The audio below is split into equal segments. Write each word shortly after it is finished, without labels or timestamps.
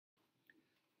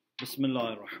بسم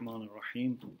الله الرحمن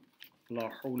الرحيم لا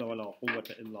حول ولا قوة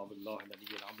إلا بالله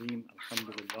العلي العظيم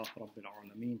الحمد لله رب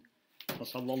العالمين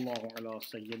وصلى الله على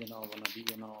سيدنا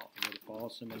ونبينا أبي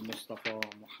القاسم المصطفى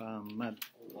محمد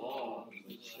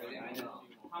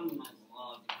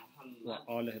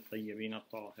وآله الطيبين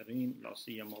الطاهرين لا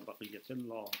سيما بقية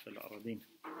الله في الأرضين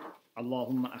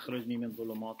اللهم أخرجني من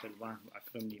ظلمات الوهم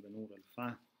وأكرمني بنور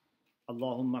الفهم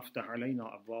اللهم افتح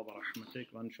علينا أبواب رحمتك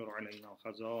وانشر علينا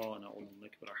خزائن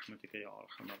علمك برحمتك يا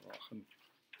أرحم الراحمين.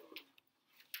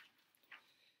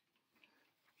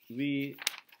 We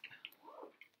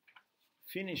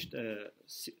finished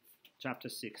chapter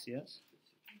 6, yes?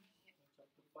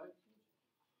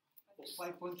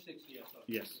 5.6, yes.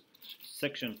 Yes,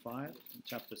 section 5,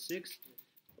 chapter 6.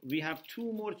 We have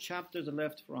two more chapters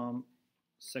left from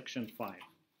section 5.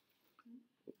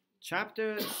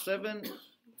 Chapter 7,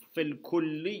 في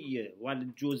الكلية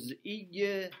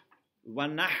والجزئية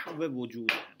ونحو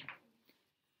وجودها.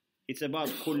 It's about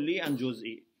kulli and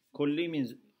juz'i. Kulli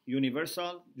means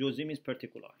universal, juz'i means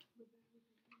particular.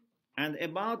 And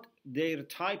about their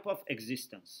type of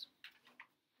existence.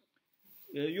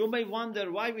 You may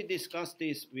wonder why we discuss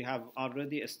this. We have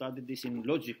already studied this in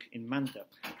logic, in mantiq.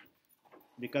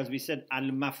 Because we said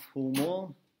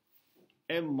al-mafhumu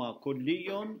imma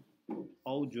kulliyun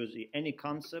or juz'i. Any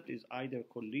concept is either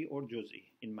kulli or juz'i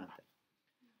in mantiq.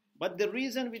 But the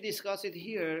reason we discuss it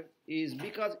here is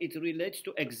because it relates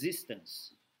to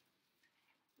existence.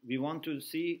 We want to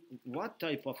see what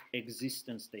type of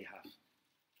existence they have.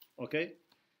 Okay?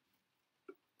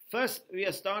 First, we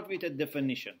start with a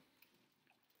definition.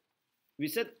 We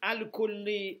said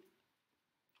al-kulli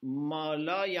ma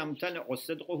la yamtani'u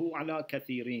sidquhu ala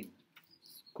kathirin.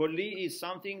 Kulli is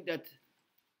something that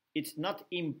it's not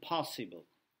impossible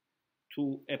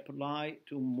to apply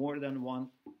to more than one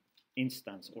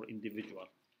instance or individual.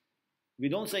 We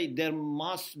don't say there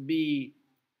must be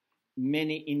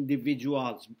many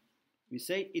individuals. We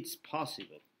say it's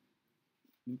possible.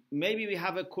 Maybe we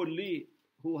have a kulli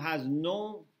who has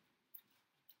no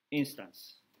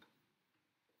instance,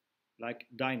 like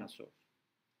dinosaur.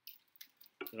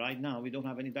 Right now we don't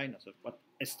have any dinosaurs, but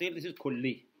still this is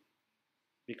kulli.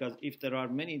 Because if there are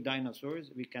many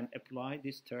dinosaurs, we can apply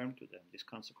this term to them, this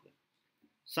concept to them.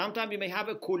 Sometimes you may have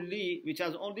a kulli which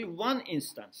has only one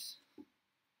instance,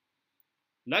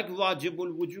 like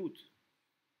wajibul wujud.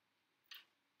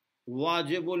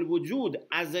 Wajibul wujud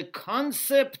as a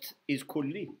concept is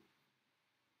kulli.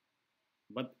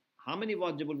 But how many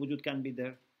wajibul wujud can be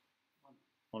there?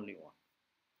 Only one.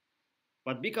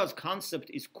 But because concept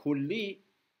is kulli,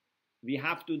 we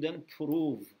have to then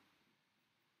prove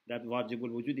that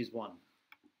wajibul wujud is one.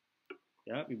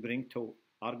 Yeah, we bring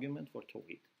argument for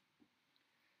tawhid.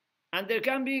 And there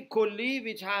can be kulli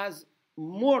which has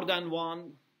more than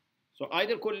one. So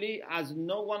either kulli has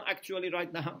no one actually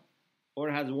right now, or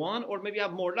has one, or maybe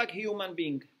have more, like human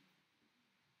being,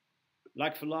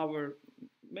 like flower,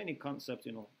 many concepts,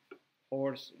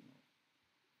 horse,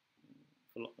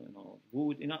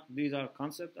 wood, these are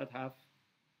concepts that have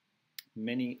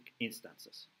many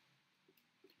instances.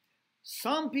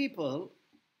 Some people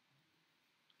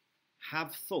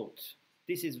have thought,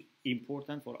 this is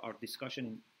important for our discussion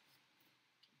in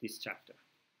this chapter.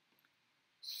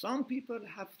 Some people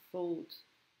have thought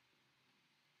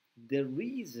the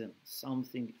reason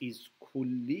something is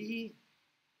kulli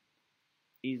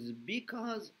is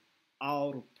because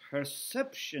our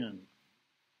perception,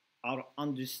 our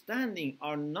understanding,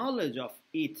 our knowledge of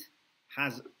it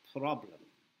has problem.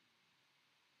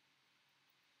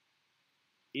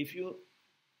 If you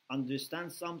understand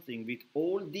something with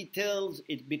all details,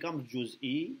 it becomes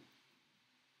juz'i.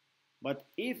 But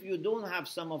if you don't have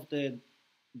some of the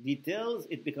details,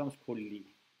 it becomes kulli.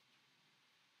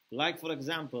 Like, for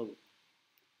example,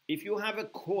 if you have a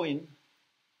coin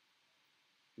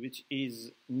which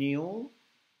is new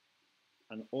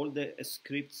and all the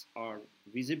scripts are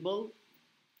visible,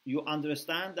 you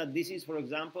understand that this is, for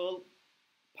example,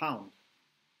 pound.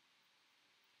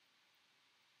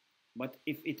 But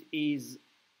if it is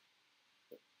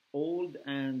old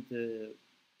and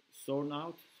sorted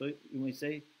out, so you may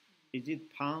say, is it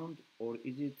pound or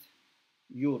is it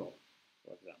euro,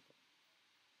 for example?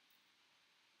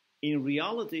 In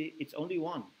reality, it's only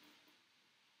one.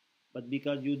 But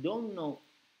because you don't know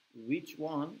which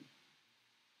one,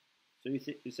 so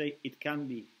you say it can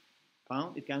be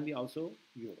pound, it can be also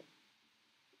euro.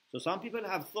 So some people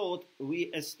have thought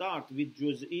we start with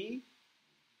juz'i.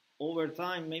 Over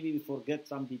time, maybe we forget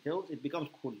some details, it becomes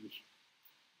kulli.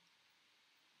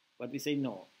 But we say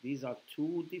no, these are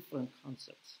two different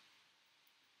concepts.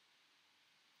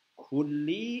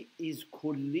 Kulli is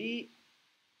kulli,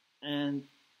 and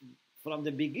From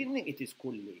the beginning, it is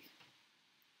kulli.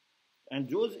 And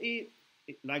juz'i,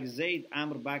 like Zayd,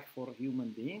 Amr, back for human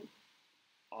being,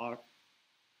 are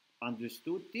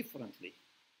understood differently.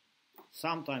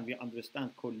 Sometimes we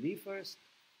understand kulli first,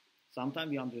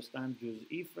 sometimes we understand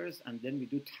juz'i first, and then we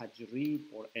do tajreed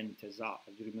or intiza'.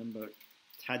 As you remember,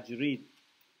 tajreed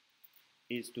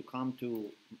is to come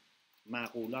to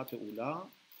ma'qulat ula,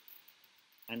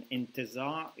 and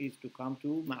intiza' is to come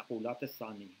to ma'qulat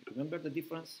thani. Remember the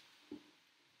difference?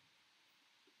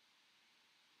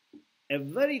 A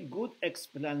very good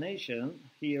explanation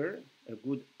here, a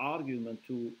good argument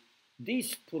to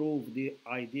disprove the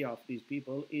idea of these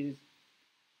people is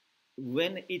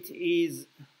when it is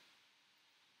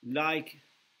like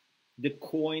the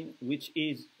coin which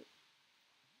is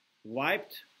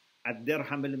wiped at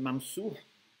dirham al-mamsuh.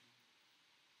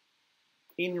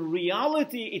 In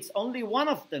reality, it's only one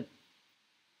of them.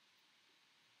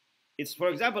 It's, for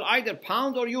example, either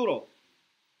pound or euro.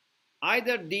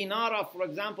 Either dinar of, for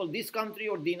example, this country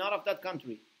or dinar of that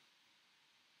country.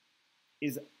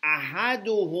 Is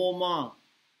ahaduhuma,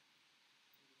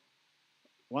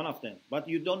 one of them, but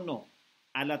you don't know.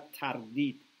 Ala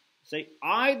tardid. Say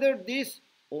either this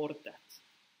or that.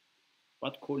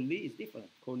 But kulli is different.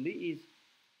 Kulli is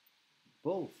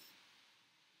both.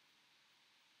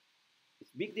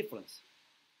 It's a big difference.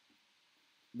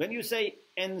 When you say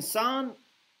insan,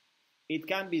 it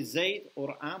can be Zayd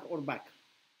or Amr or Bakr.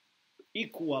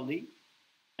 Equally,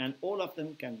 and all of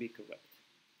them can be correct.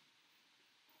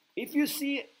 If you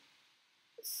see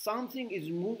something is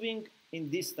moving in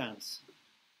distance,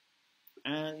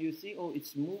 and you see, oh,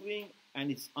 it's moving and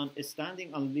it's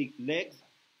standing on legs,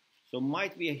 so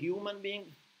might be a human being,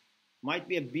 might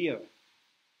be a bear.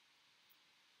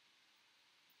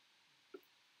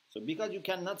 So because you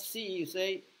cannot see, you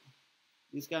say,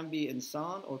 this can be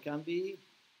insan or can be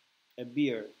a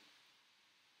bear.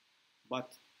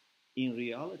 But in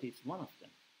reality, it's one of them.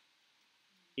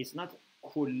 It's not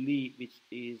kulli, which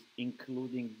is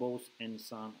including both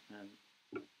insan and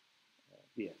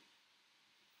bear.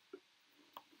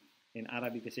 In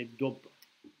Arabic, they say dub.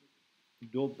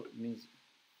 Dub means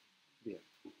bear.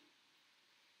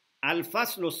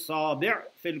 الفصل السابع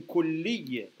في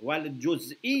الكلية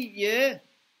والجزئية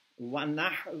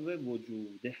ونحو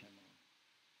وجودهما.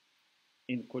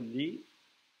 In kulli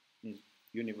means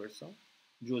universal,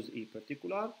 juz'i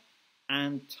particular,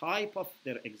 and type of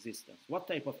their existence. What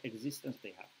type of existence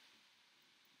they have?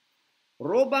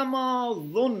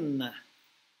 ربما ظن.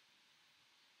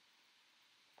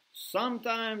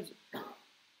 Sometimes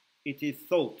it is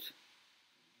thought.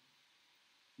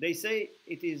 They say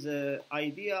it is an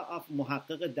idea of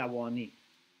Muhaqqiq Dawani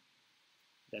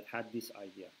that had this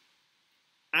idea.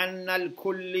 أن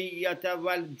الكلية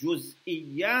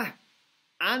والجزئية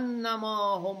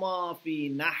أنما هما في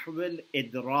نحو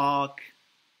الإدراك.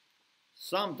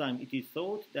 Sometimes it is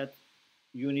thought that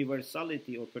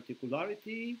universality or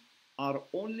particularity are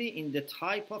only in the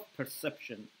type of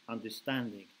perception,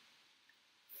 understanding.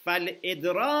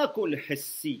 فالإدراك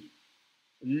الحسي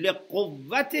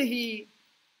لقوته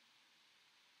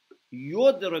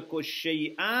يدرك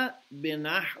الشيء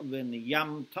بنحو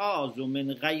يمتاز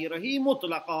من غيره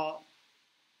مطلقا.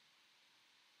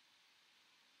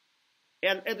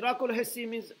 Al-idrak al-hissi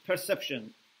means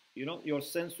perception, you know, your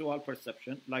sensual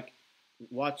perception, like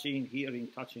watching, hearing,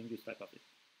 touching, this type of thing.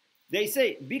 They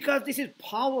say, because this is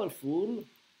powerful,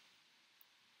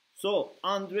 so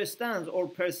understands or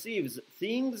perceives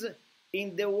things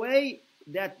in the way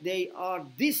that they are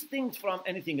distinct from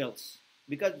anything else,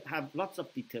 because have lots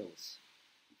of details.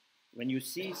 When you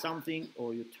see something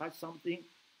or you touch something,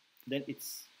 then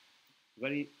it's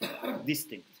very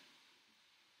distinct.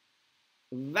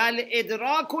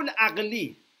 وَالْإِدْرَاكُ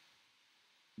الْعَقْلِي.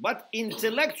 But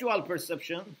intellectual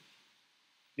perception,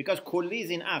 because kulli is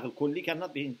in aql, kulli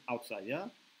cannot be outside, yeah?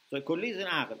 So kulli is in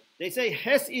aql. They say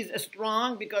his is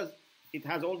strong because it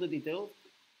has all the details.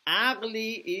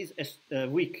 Aqli is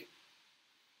weak.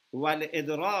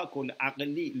 وَالْإِدْرَاكُ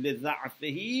الْعَقْلِي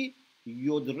لِضَعْفِهِ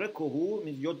يُدْرِكُهُ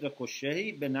means يُدْرِكُ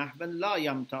الشَّيْء بِنَحْوٍ لَا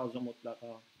يَمْتَازُ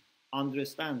مُطْلَقًا.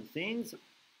 Understand things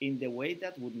in the way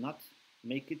that would not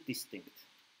make it distinct.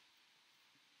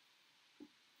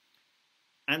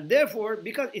 And therefore,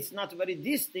 because it's not very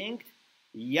distinct,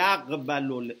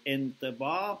 يَقْبَلُ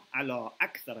الْإِنْطِبَاقَ عَلَى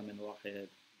أَكْثَرَ مِنْ وَاحِدٍ.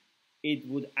 It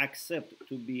would accept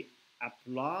to be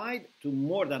applied to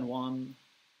more than one.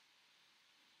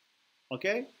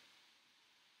 Okay?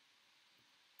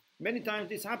 Many times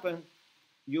this happens.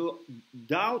 You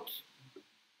doubt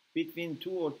between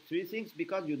two or three things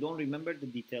because you don't remember the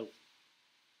details.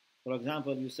 For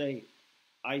example, you say,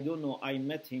 I don't know, I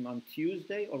met him on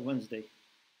Tuesday or Wednesday.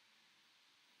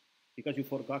 Because you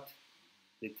forgot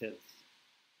details.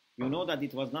 You know that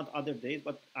it was not other days,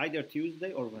 but either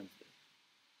Tuesday or Wednesday.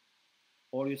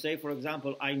 Or you say, for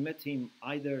example, I met him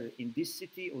either in this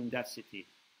city or in that city.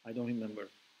 I don't remember.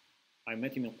 I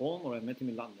met him in Qom or I met him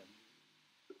in London.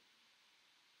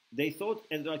 They thought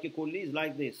Idraki Kulli is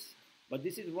like this. But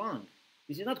this is wrong.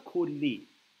 This is not Kulli.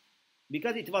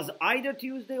 Because it was either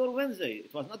Tuesday or Wednesday.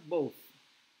 It was not both.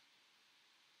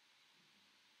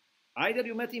 Either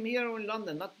you met him here or in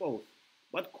London, not both.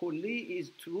 But Kulli is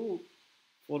true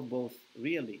for both,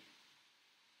 really.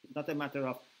 It's not a matter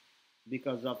of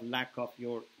because of lack of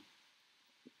your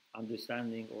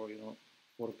understanding or,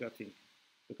 forgetting,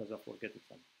 because of forgetting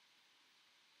something.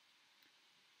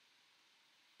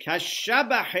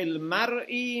 كَالشَّبَحِ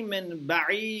الْمَرْءِ مِنْ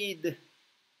بَعِيدٍ.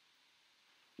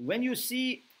 When you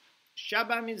see,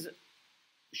 Shabah means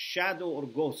shadow or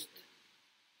ghost.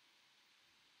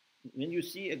 When you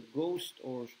see a ghost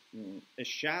or a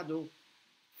shadow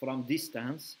from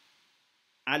distance,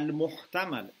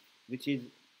 al-muhtamal, which is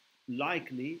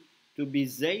likely to be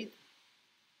Zayd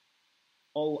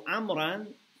or Amran,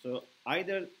 so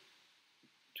either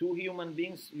two human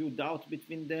beings, you doubt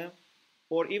between them,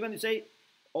 or even you say,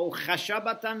 or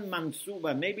khashabatan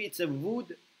mansuba, maybe it's a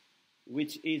wood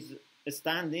which is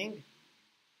standing,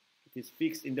 it is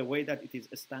fixed in the way that it is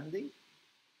standing,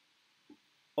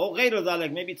 or غير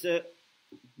ذلك, maybe it's a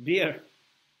beer.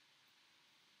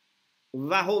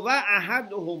 وَهُوَ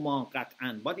أَحَدُهُمَا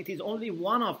قَطْعًا, but it is only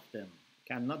one of them.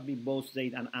 Cannot be both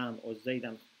Zayd and Am or Zayd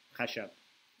and Khashab.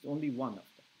 It's only one of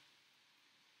them.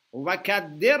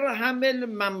 وَكَالدِّرْهَمِ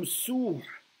الْمَمْسُوحِ.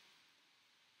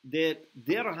 The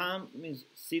dirham means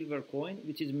silver coin,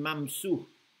 which is mamsuh,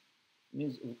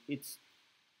 means it's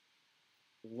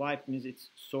wiped, means it's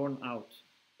torn out.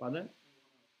 Pardon?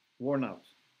 Worn out.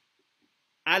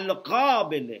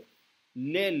 Al-qabil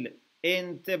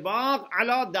lil-intibaq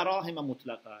ala darahim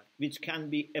mutlaqat, which can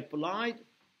be applied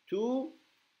to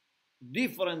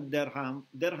different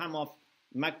dirham of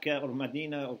Mecca or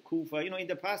Medina or Kufa. In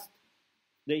the past,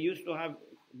 they used to have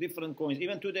different coins.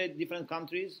 Even today, different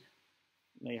countries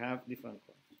may have different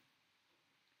coins.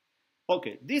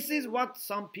 Okay, this is what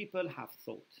some people have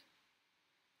thought.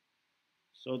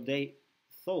 So they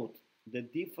thought the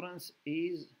difference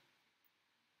is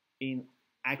in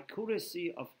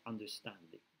accuracy of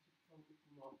understanding.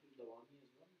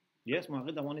 Yes,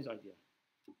 Muhammad Dawani's idea.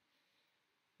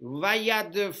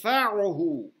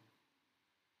 وَيَدْفَعُهُ,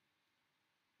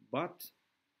 but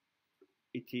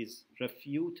it is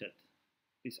refuted.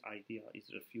 This idea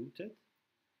is refuted.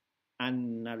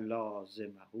 أَنَّ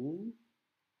لَازِمَهُ,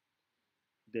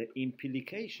 the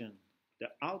implication, the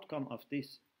outcome of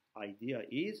this idea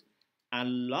is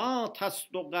أَنْ لَا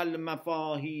تَصْدُقَ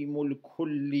الْمَفَاهِيمُ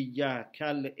الْكُلِّيَّةِ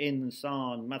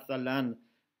كَالْإِنسَانِ مَثَلًا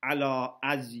عَلَى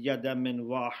أَزْيَدَ مِنْ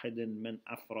وَاحِدٍ مِنْ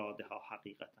أَفْرَادِهَا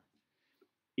حَقِيقَةً.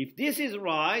 If this is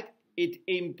right, it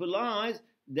implies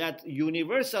that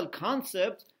universal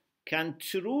concepts can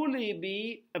truly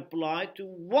be applied to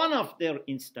one of their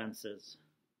instances.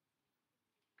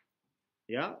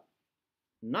 Yeah?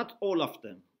 Not all of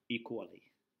them equally.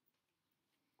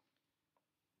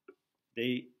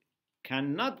 They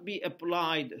cannot be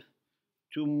applied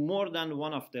to more than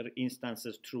one of their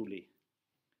instances truly.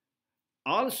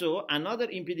 Also, another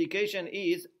implication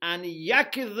is أن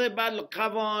يكذب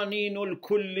القوانين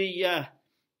الكلية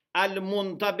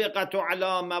المنطبقة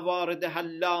على مواردها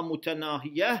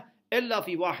اللامتناهية إلا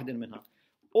في واحد منها.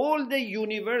 All the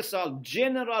universal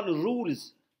general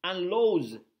rules and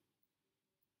laws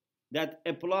that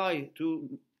apply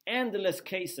to endless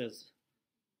cases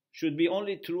should be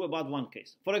only true about one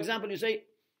case. For example, you say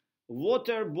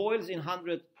water boils in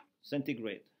 100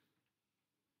 centigrade.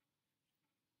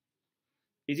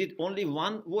 Is it only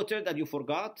one water that you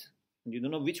forgot? And you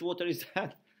don't know which water is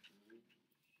that?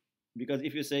 Because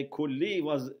if you say kulli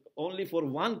was only for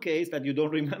one case that you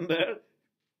don't remember,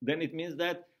 then it means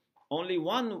that only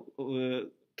one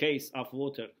case of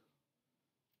water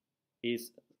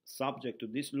is subject to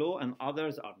this law and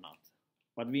others are not.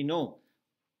 But we know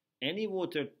any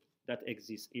water that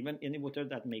exists, even any water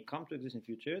that may come to exist in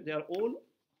future, they are all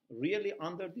really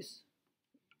under this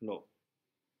law.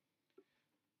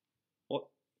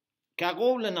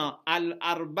 كَقَوْلِنَا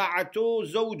الْأَرْبَعَةُ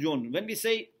زَوْجٌ. When we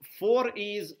say four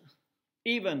is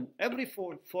even, every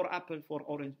four apple, four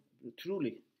orange,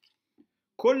 truly.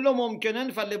 كُلُّ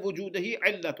مُمْكِنٍ فَلِوُجُودِهِ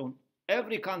عِلَّةٌ.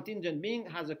 Every contingent being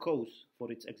has a cause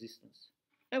for its existence.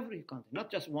 Every contingent,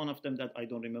 not just one of them that I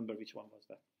don't remember which one was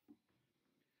that.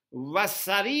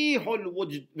 وَالصَّرِيحُ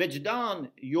الْوِجْدَانِ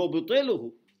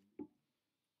يُبْطِلُهُ.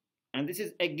 And this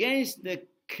is against the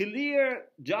clear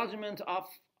judgment of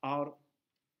our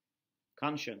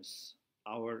conscience,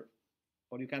 our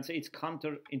or you can say it's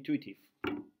counterintuitive.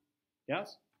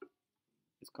 Yes?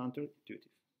 It's counterintuitive.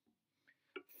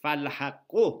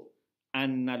 فالحق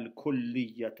أن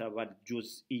الكلية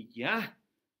والجزئية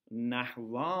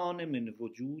نحوان من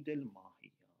وجود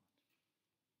الماهيات.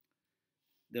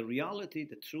 The reality,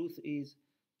 the truth is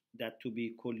that to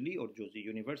be kulli or juz'i,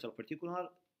 universal, particular,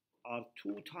 are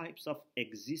two types of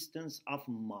existence of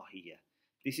mahiyya.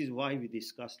 This is why we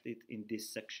discussed it in this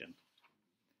section.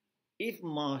 If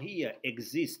mahiyya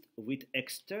exists with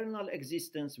external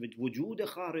existence, with wujud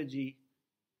khariji,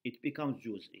 it becomes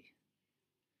juz'i.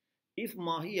 If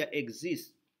mahiyya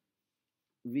exists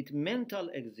with mental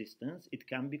existence, it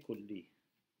can be kulli.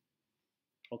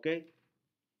 Okay?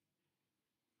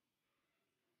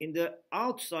 In the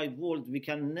outside world, we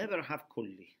can never have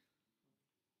kulli.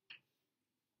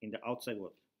 In the outside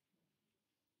world,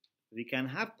 we can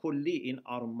have kulli in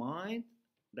our mind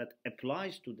that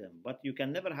applies to them, but you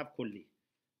can never have kulli.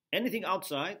 Anything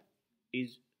outside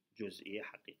is juz'i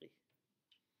haqiqi.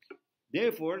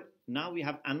 Therefore, now we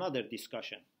have another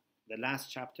discussion. The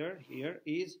last chapter here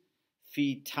is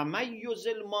في تميز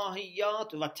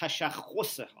الماهيات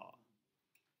وتشخصها.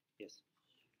 Yes.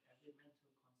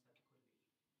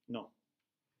 No.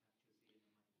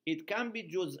 It can be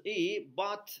juz'i,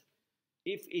 but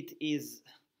if it is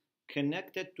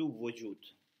connected to wujud.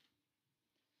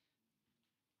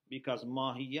 Because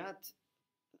mahiyat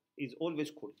is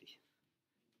always kulli.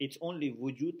 It's only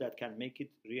wujud that can make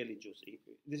it really juz'i.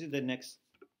 This is the next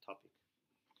topic.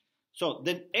 So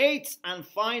the eighth and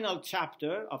final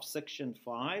chapter of section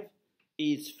 5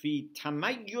 is في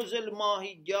تميز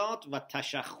الماهيات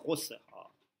وتشخصها.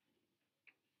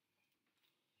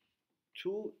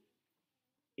 Two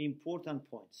important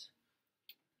points.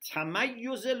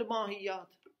 تميز الماهيات.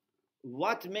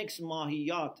 What makes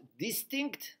mahiyat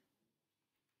distinct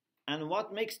and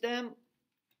what makes them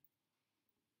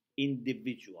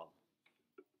individual.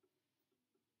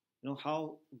 You know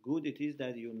how good it is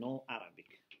that you know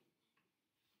Arabic,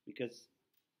 because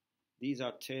these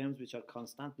are terms which are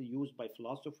constantly used by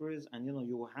philosophers, and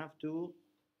you have to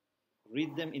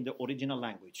read them in the original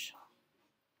language.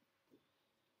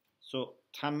 So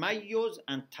tamayyuz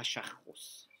and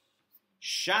tashakhus.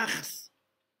 Shakhs,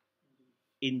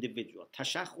 individual.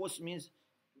 Tashakhus means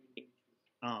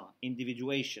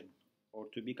individuation, or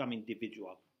to become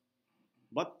individual.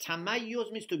 But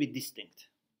tamayyuz means to be distinct.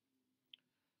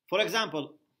 For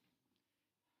example,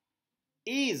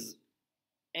 is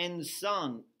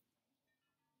insan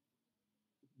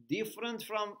different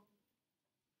from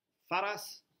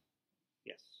faras?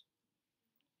 Yes.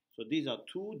 So these are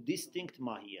two distinct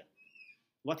mahiyya.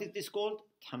 What is this called?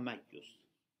 Tamayyuz.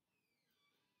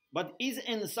 But is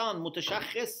insan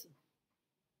mutashakhis?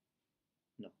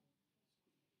 No.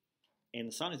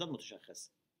 Insan is not mutashakhis.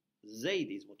 Zayd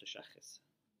is mutashakhis.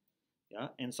 Yeah,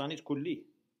 insan is kulli.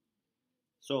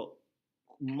 So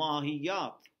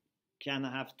mahiyat can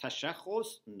have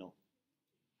tashakhus? No.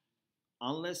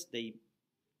 Unless they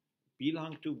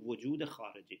belong to wujud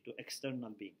khariji, to external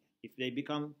being. If they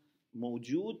become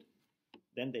mawjud,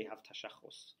 then they have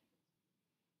tashakhus.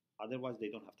 Otherwise, they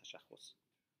don't have tashakhus.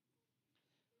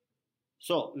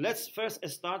 So let's first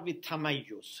start with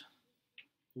tamayyuz.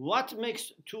 What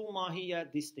makes two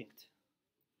mahiyya distinct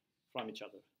from each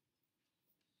other?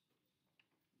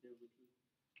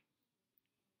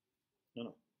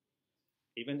 No.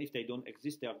 Even if they don't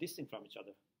exist, they are distinct from each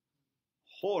other.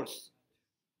 Horse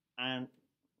and,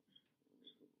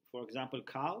 for example,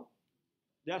 cow,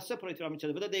 they are separated from each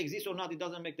other. Whether they exist or not, it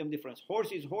doesn't make them difference.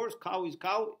 Horse is horse, cow is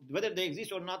cow. Whether they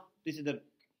exist or not, this is the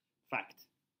fact.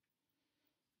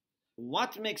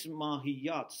 What makes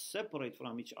mahiyat separate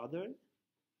from each other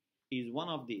is one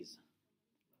of these.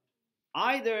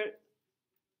 Either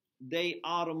they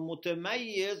are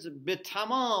mutamayyiz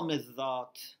bitamam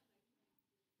al-dhat,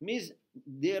 means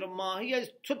their mahiyya is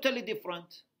totally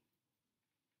different.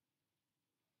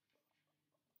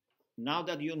 Now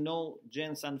that you know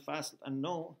jins and fasl and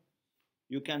know,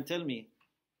 you can tell me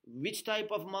which type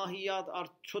of mahiyat are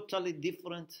totally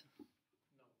different.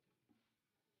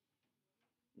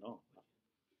 No.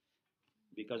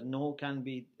 Because no can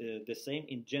be the same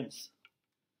in jins.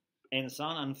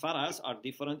 Insan and faras are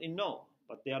different in no,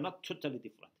 but they are not totally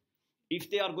different.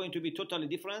 If they are going to be totally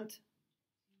different,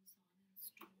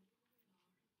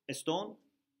 a stone?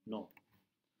 No.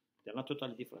 They are not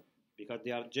totally different because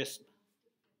they are jism.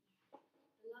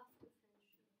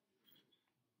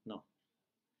 No.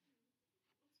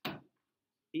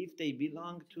 If they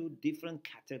belong to different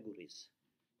categories,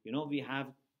 we have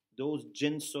those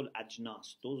jinsul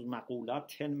ajnas, those maqulat,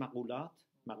 10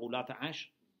 maqulat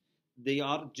ash, they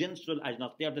are jinsul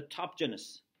ajnas, they are the top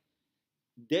genus.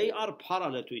 They are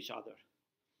parallel to each other.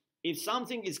 if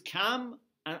something is kam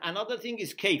and another thing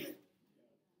is kayf.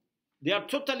 They are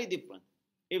totally different.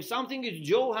 If something is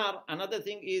jawhar, another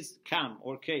thing is kam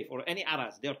or kayf or any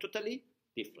aras. They are totally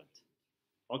different.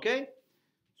 Okay?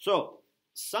 So,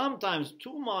 sometimes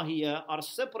two mahiyya are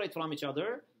separate from each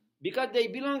other because they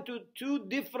belong to two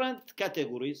different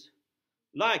categories,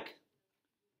 like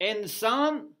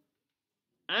insan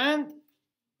and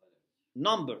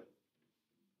number.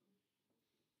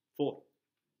 4.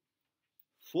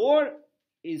 4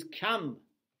 is kam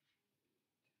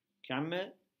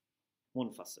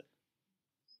munfasil.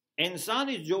 Insan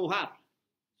is jawhar.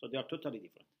 So they are totally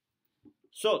different.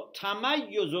 So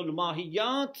tamayyuzul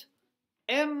mahiyat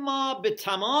imma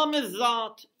bitamam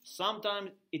al-zat.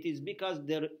 Sometimes it is because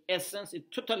their essence is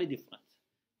totally different.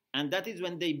 And that is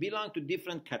when they belong to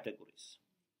different categories.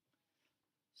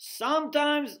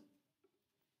 Sometimes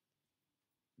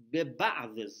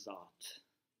biba'd al-zat.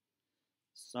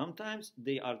 Sometimes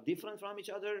they are different from each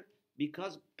other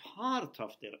because part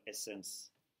of their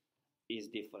essence is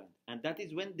different. And that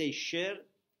is when they share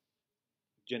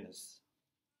genus.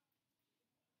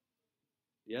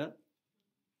 Yeah?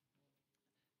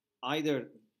 Either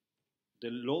the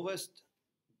lowest,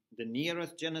 the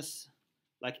nearest genus,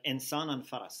 like insan and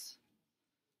faras.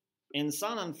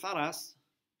 Insan and faras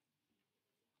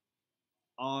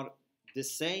are the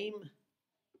same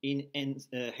in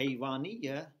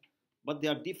haywaniyya, but they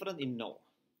are different in no.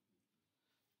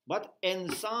 But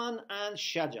insan and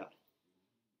shajar,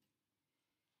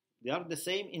 they are the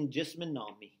same in jism and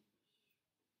nami.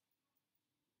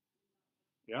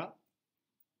 Yeah?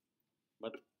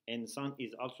 But insan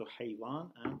is also haywan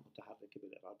and mutaharrik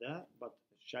bil irada, but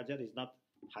shajar is not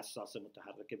hassas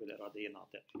mutaharrik bil irada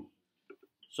natiq.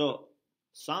 So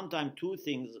sometimes two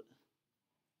things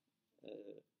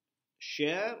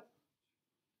share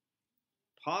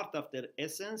part of their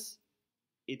essence.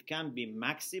 It can be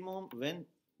maximum when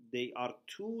they are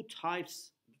two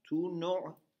types, two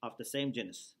no' of the same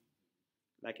genus,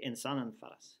 like insan and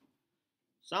faras.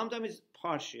 Sometimes it's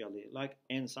partially, like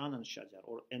insan and shajar,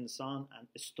 or insan and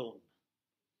stone.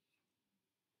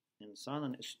 Insan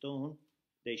and stone,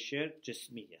 they share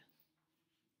jismiyya.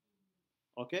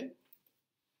 Okay?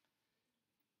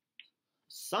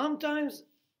 Sometimes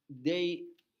they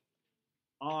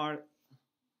are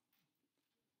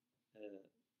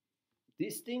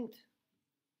distinct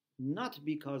not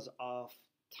because of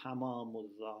tamamul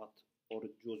zat or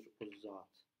juz'ul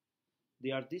zat.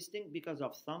 They are distinct because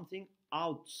of something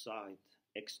outside,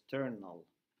 external.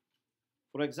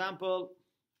 For example,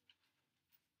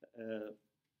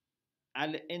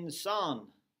 al-insan,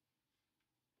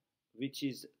 which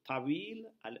is tawil,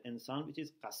 al-insan, which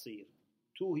is qasir.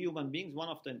 Two human beings, one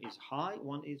of them is high,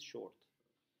 one is short.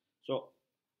 So,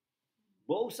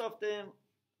 both of them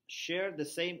share the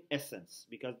same essence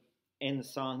because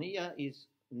insaniya is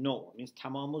no, means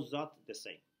tamamul zat, the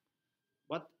same.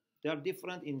 But they are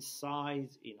different in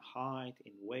size, in height,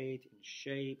 in weight, in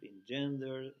shape, in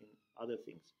gender, in other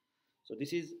things. So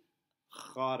this is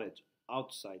kharij,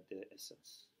 outside the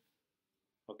essence.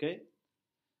 Okay?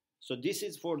 So this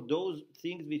is for those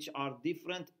things which are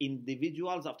different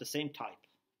individuals of the same type.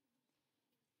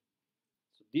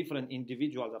 So different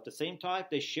individuals of the same type,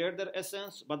 they share their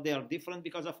essence, but they are different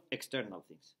because of external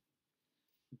things.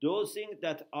 Those things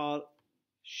that are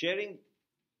sharing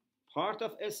part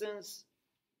of essence,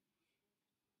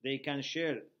 they can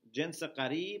share jins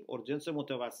qarib or jins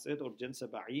mutawassit or jins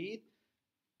ba'id,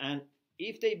 and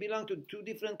if they belong to two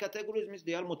different categories, means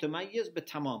they are mutamayyiz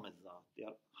bitamam al-zat. They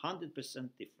are 100%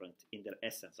 different in their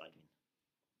essence, I mean.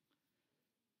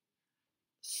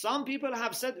 Some people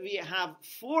have said we have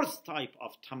fourth type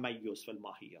of tamayyuz fil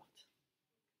mahiyat.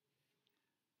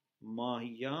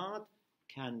 Mahiyat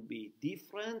can be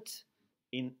different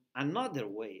in another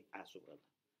way as well,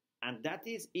 and that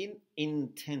is in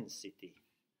intensity.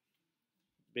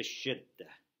 Bishidda.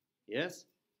 Yes?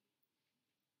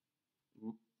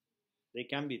 They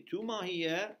can be two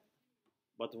mahiyya,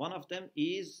 but one of them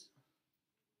is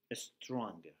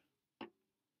stronger.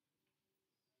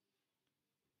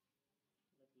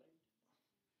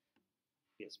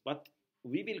 Yes, but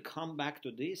we will come back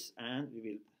to this and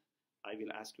I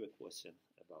will ask you a question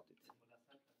about it.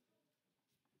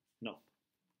 No.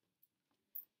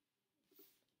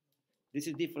 This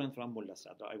is different from Mullah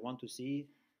Sadra. I want to see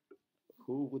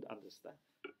who would understand.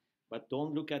 But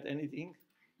don't look at anything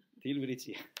till we reach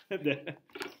here.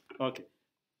 Okay.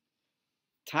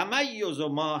 تميز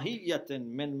ماهية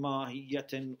من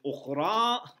ماهية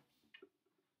أخرى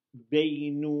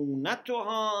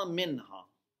بينونتها منها.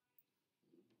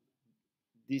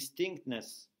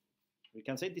 Distinctness. We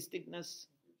can say distinctness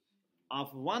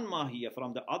of one mahiyya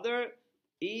from the other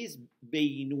is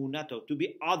بينونته, to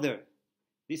be other.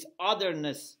 This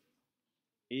otherness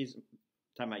is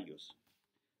تميز.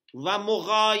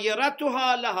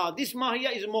 ومغايرتها لها, this ماهية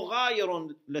is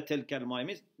مغاير لتلك الماهية,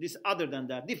 means this other than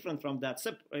that, different from that,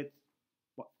 separate,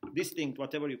 distinct,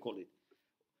 whatever you call it.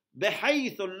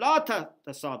 بحيث لا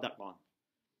تتصادقان,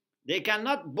 they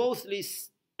cannot bothly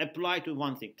apply to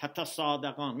one thing.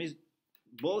 تتصادقان means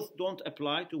both don't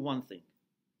apply to one thing.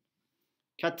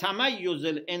 كتميز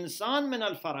الإنسان من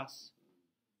الفرس,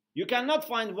 you cannot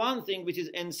find one thing which is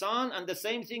insan and the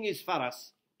same thing is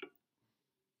faras.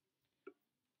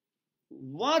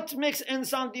 What makes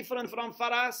insan different from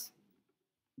faras?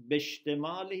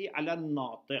 باشتماله على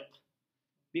الناطق,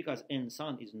 because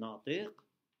insan is natiq,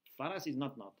 faras is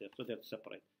not natiq, so they're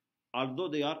separate. Although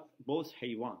they are both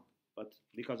haywan, but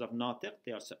because of natiq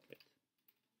they are separate.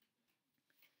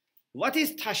 What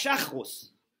is tashakhus?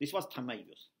 This was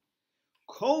tamayyuz.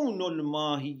 كون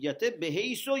الماهية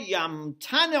بحيث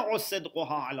يمتنع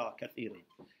صدقها على كثير.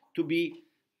 To be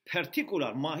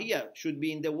particular, mahiyya should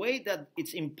be in the way that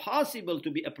it's impossible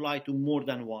to be applied to more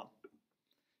than one.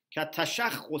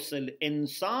 كتشخص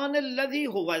الإنسان الذي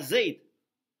هو زيد.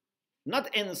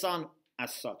 Not insan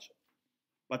as such,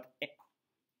 but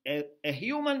a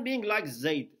human being like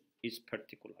Zayd is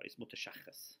particular, is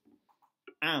متشخص.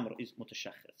 Amr is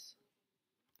متشخص.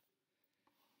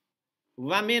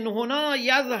 ومن هنا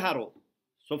يظهر.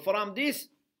 So from this,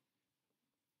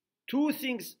 two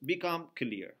things become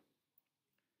clear.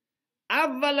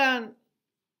 أولا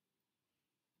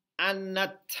أن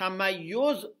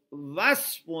التميز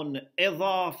وصف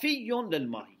إضافي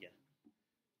للماهية.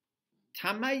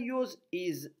 تميز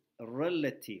is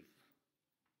relative.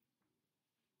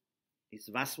 It's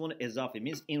وصف إضافي,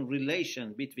 means in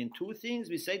relation between two things,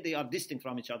 we say they are distinct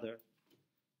from each other.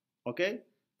 Okay?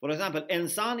 For example,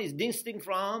 insan is distinct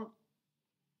from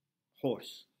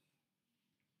horse.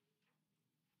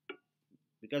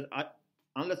 Because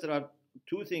unless there are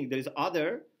two things, there is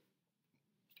other,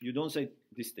 you don't say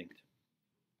distinct.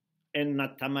 إن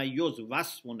التميز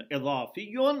وصف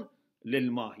إضافي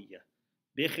للماهية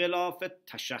بخلاف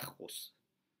التشخص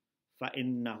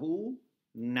فإنه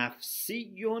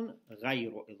نفسي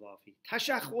غير إضافي.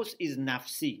 تشخص is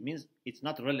نفسي, means it's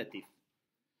not relative.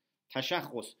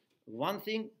 تشخص, one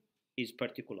thing is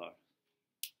particular.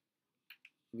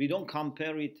 We don't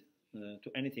compare it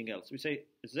to anything else. We say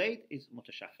Zayd is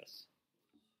متشخص.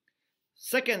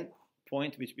 Second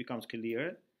point which becomes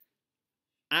clear,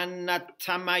 أن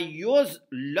التميز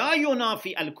لا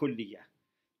ينافي الكلية.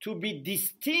 To be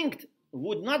distinct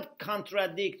would not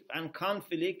contradict and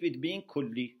conflict with being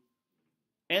kulli.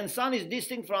 Insan is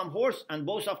distinct from horse and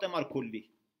both of them are kulli.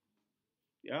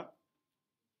 Yeah?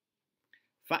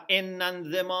 فإن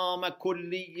انضمام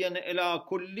كلي إلى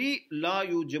كلي لا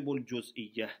يوجب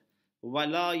الجزئية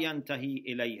ولا ينتهي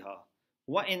إليها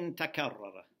وإن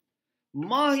تكرر.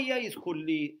 ماهية is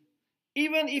kulli.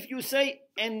 Even if you say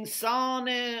إنسان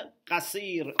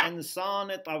قصير,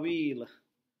 إنسان طويل,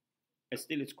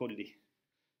 still it's kulli.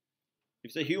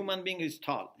 If the human being is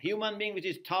tall, human being which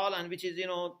is tall and which is,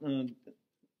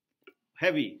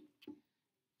 heavy,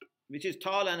 which is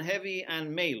tall and heavy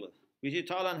and male, which is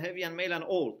tall and heavy and male and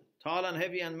old, tall and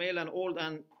heavy and male and old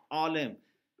and alim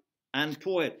and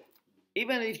poet.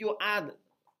 Even if you add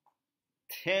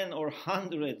 10 or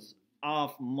hundreds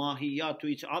of mahiyat to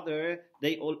each other,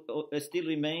 they all still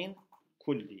remain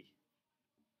kulli.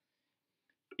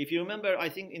 If you remember, I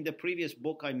think in the previous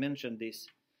book I mentioned this,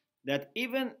 that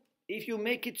even if you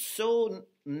make it so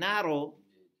narrow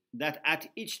that at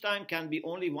each time can be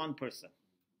only one person.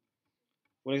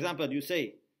 For example, you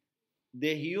say,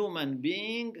 the human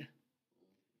being,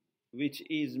 which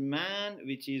is man,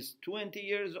 which is 20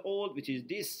 years old, which is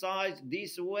this size,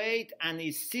 this weight, and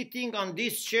is sitting on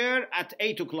this chair at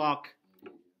 8 o'clock.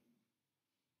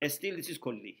 Still, this is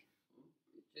kulli.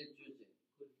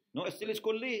 No, still it's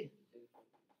kulli.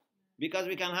 Because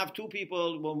we can have two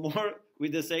people more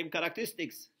with the same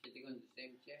characteristics. Sitting on the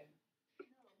same chair.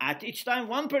 At each time,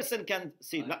 one person can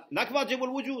sit. Like wajib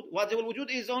al-wujud. Wajib al-wujud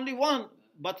is only one.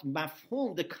 But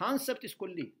mafhum, the concept is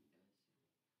kulli.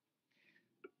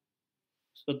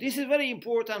 So this is a very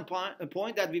important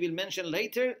point that we will mention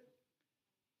later,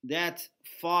 that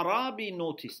Farabi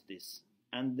noticed this.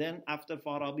 And then after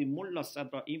Farabi, Mullah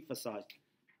Sadra emphasized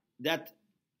that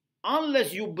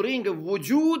unless you bring a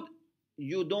wujud,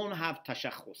 you don't have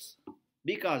tashakhus.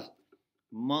 Because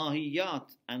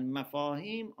mahiyat and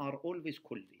mafahim are always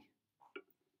kulli.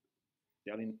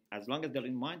 They are in, as long as they're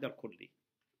in mind, they're kulli.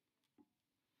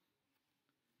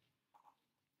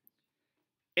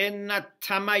 إن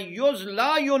التميز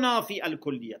لا ينافي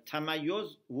الكلية.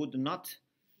 Tamayyuz would not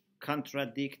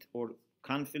contradict or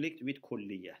conflict with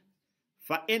كلية.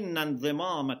 فإن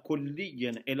انضمام كلي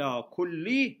إلى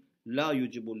كلي لا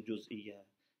يجب الجزئية.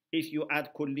 If you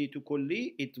add كلي to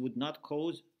كلي, it would not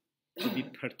cause to be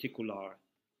particular.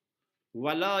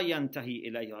 ولا ينتهي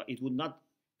إليها. It would not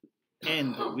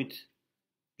end with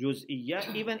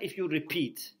جزئية. Even if you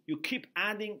repeat, you keep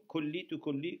adding كلي to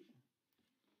كلي.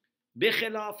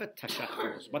 بخلاف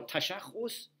التشخص. But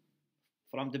تشخص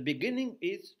from the beginning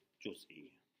is جزئية.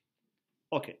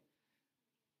 Okay.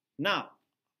 Now,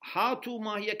 how two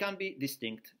ماهية can be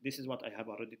distinct? This is what I have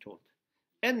already told.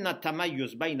 إن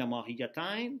التميز بين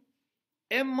ماهيتين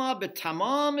إما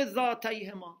بتمام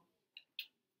ذاتيهما.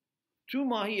 Two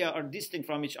ماهية are distinct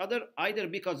from each other either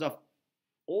because of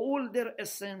all their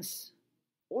essence,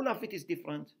 all of it is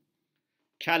different.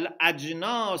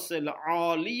 كالأجناس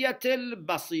العالية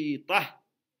البسيطة,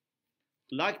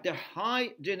 like the high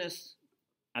genus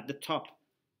at the top.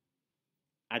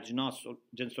 أجناس,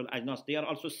 جنس الأجناس, they are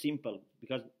also simple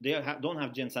because they don't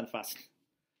have jins and fasl.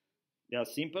 They are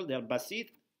simple, they are basit.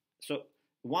 So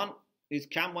one is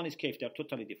kam, one is kaf. They are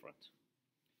totally different.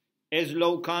 إذ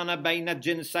لو كان بين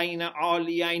الجنسين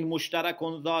عاليين مشترك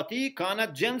ذاتي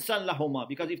كانت جنسا لهما.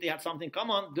 Because if they had something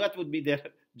common, that would be their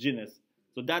genus.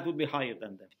 So that would be higher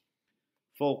than them.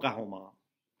 فوقهما.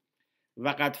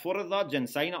 وقد فرض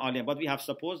جنسين عاليين. But we have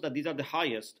supposed that these are the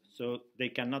highest, so they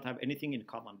cannot have anything in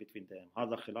common between them.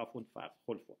 هذا خلاف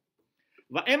خلف.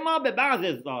 وإما ببعض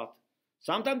الذات.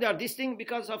 Sometimes they are distinct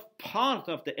because of part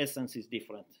of the essence is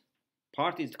different.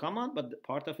 Part is common, but the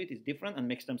part of it is different and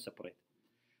makes them separate.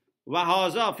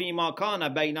 وهذا فيما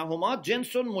كان بينهما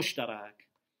جنس مشترك.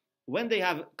 When they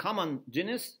have common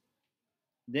genus,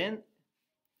 then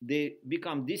they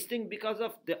become distinct because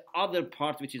of the other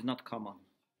part which is not common.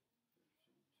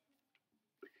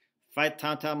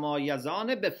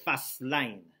 فتتمايزان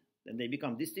بفصلين. Then they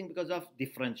become distinct because of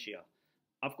differentia.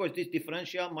 Of course, this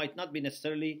differentia might not be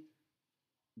necessarily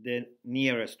the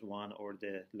nearest one or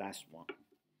the last one.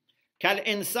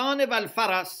 كالإنسان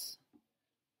والفرس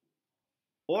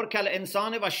or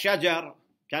كالإنسان والشجر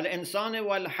كالإنسان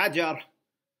والحجر.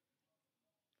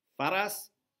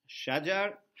 فرس,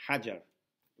 شجر, حجر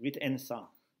with إنسان.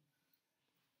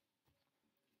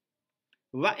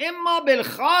 وإما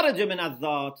بالخارج من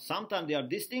الذات. Sometimes they are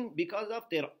distinct because of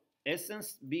their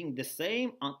essence being the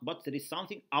same, but there is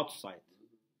something outside,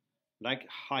 like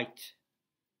height.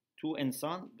 Two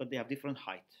إنسان, but they have different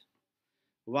height.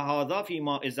 وهذا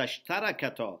فيما إذا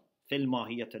اشتركتا في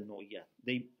الماهية النوعية.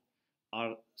 They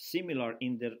are similar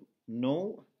in their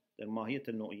no, their ماهية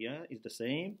النوعية is the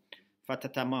same.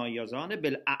 فتتمايزان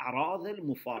بالأعراض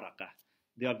المفارقة.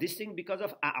 They are distinct because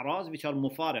of أعراض which are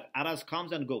مفارق. أعراض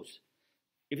comes and goes.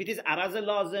 If it is أعراض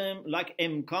لازم like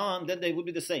إمكان, then they would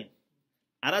be the same.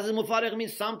 أعراض المفارق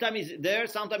means sometimes is there,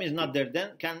 sometimes is not there.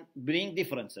 Then can bring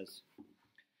differences.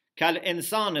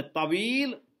 كالإنسان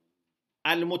الطويل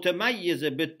المتميز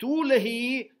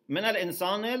بطوله من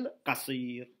الإنسان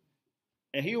القصير.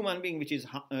 A human being which is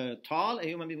tall, a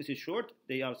human being which is short,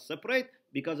 they are separate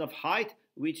because of height,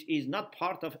 which is not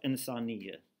part of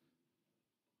إنسانية.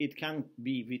 It can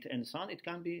be with إنسان, it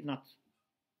can be not.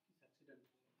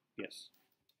 Yes.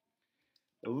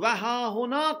 وها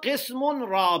هنا قسم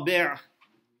رابع.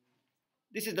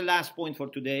 This is the last point for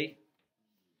today.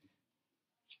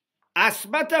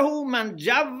 أثبته من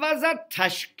جوز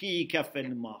التشكيك في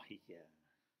الماهية.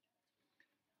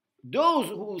 Those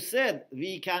who said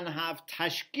we can have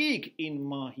tashkik in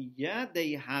mahiyya,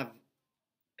 they have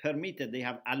permitted, they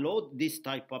have allowed this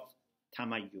type of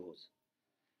tamayyuz.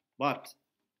 But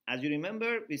as you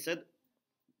remember, we said,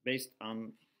 based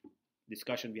on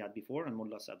discussion we had before, and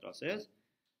Mullah Sadra says,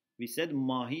 we said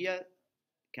mahiyya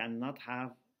cannot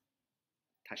have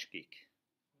tashkik.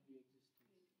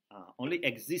 Only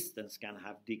existence can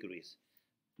have degrees,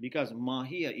 because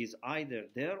mahiyya is either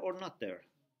there or not there.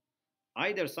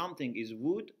 Either something is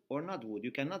wood or not wood.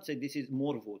 You cannot say this is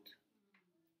more wood.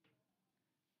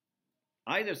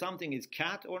 Either something is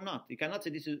cat or not. You cannot say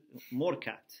this is more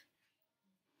cat.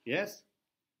 Yes?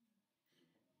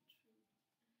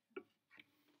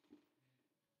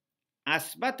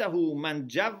 أثبته من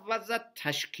جوز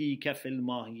التشكيك في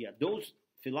الماهية. Those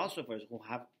philosophers who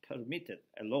have permitted,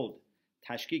 allowed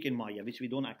tashkik in mahiyya, which we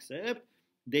don't accept,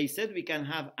 they said we can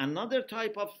have another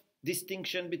type of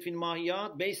distinction between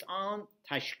mahiyat based on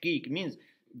tashkik. Means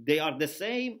they are the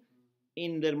same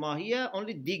in their mahiyya,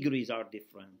 only degrees are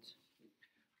different.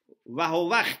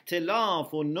 وهو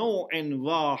اختلاف نوع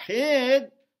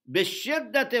واحد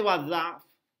بالشدة والضعف.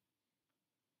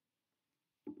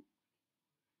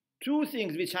 Two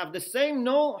things which have the same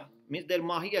no, means their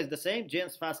mahiyya is the same,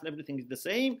 jins, fasl, everything is the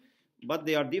same, but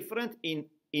they are different in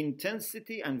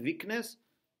intensity and weakness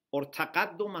or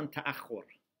تقدم and تأخر.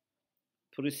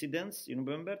 Precedence, you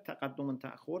remember تقدم and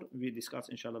تأخر, we discuss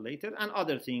inshallah later, and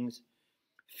other things.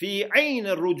 في عين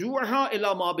رجوعها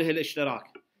إلى ما به الاشتراك.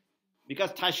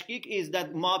 Because tashkik is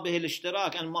that ما به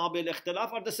الاشتراك and ما به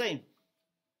الاختلاف are the same.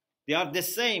 They are the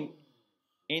same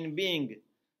in being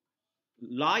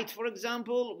light, for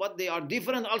example, but they are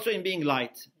different also in being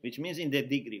light, which means in the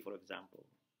degree, for example.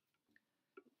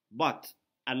 But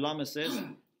Allah says,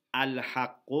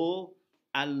 al-haqqu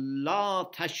alla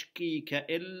tashkika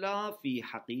illa fi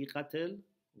haqiqatil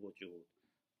wujud.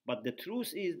 But the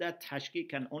truth is that tashkik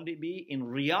can only be in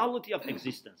reality of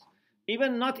existence,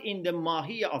 even not in the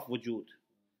mahiyya of wujud,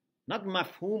 not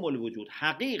mafhum al-wujud,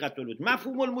 haqiqatul wujud.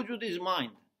 Mafhum al-wujud is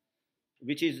mind,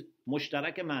 which is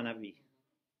mushtarak ma'nawi.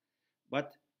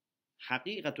 But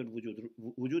haqiqatul wujud,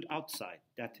 wujud outside,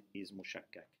 that is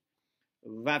mushakkak.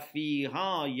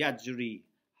 وَفِيهَا يَجْرِي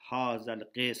هَذَا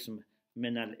الْقِسْمِ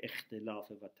مِنَ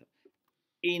الْإِخْتِلَافِ.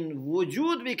 In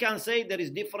wujud we can say there is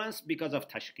difference because of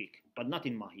tashkik, but not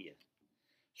in mahiyya.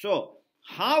 So,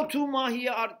 how two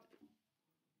mahiyya are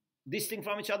distinct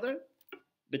from each other?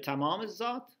 بتمام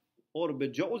الذات or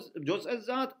بجزء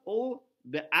الذات or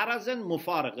بعرض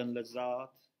مفارق للذات.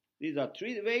 These are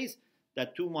three ways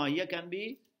that two mahiyya can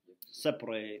be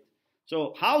separate.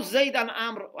 So, how Zayd and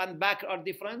Amr and Bakr are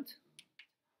different?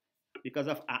 Because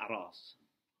of a'raz.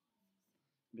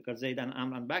 Because Zayd and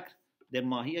Amr and Bakr, their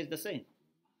mahiyya is the same.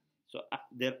 So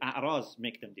their a'raz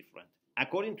make them different,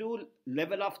 according to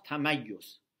level of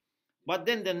tamayyuz. But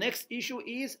then the next issue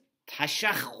is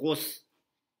tashakhus,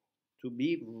 to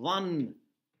be one,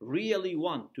 really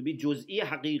one, to be juz'i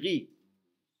haqiqi.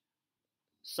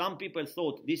 Some people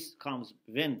thought this comes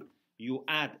when you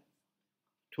add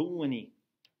too many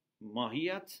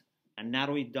mahiyat and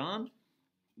narrow it down.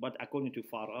 But according to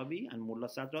Farabi and Mullah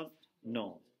Sadr,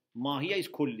 no. Mahiyya is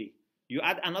kulli. You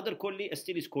add another kulli,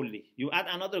 still is kulli. You add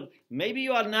another, maybe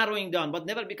you are narrowing down, but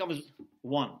never becomes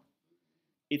one.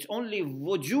 It's only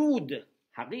wujud,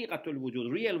 haqiqatul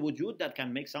wujud, real wujud, that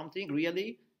can make something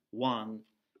really one.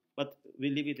 But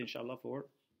we'll leave it inshallah for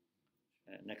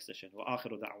next session. Wa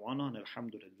akhiru da'wana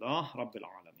alhamdulillah rabbil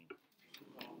alameen.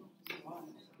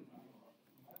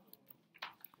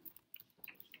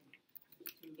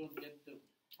 Still don't get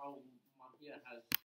how Mahia has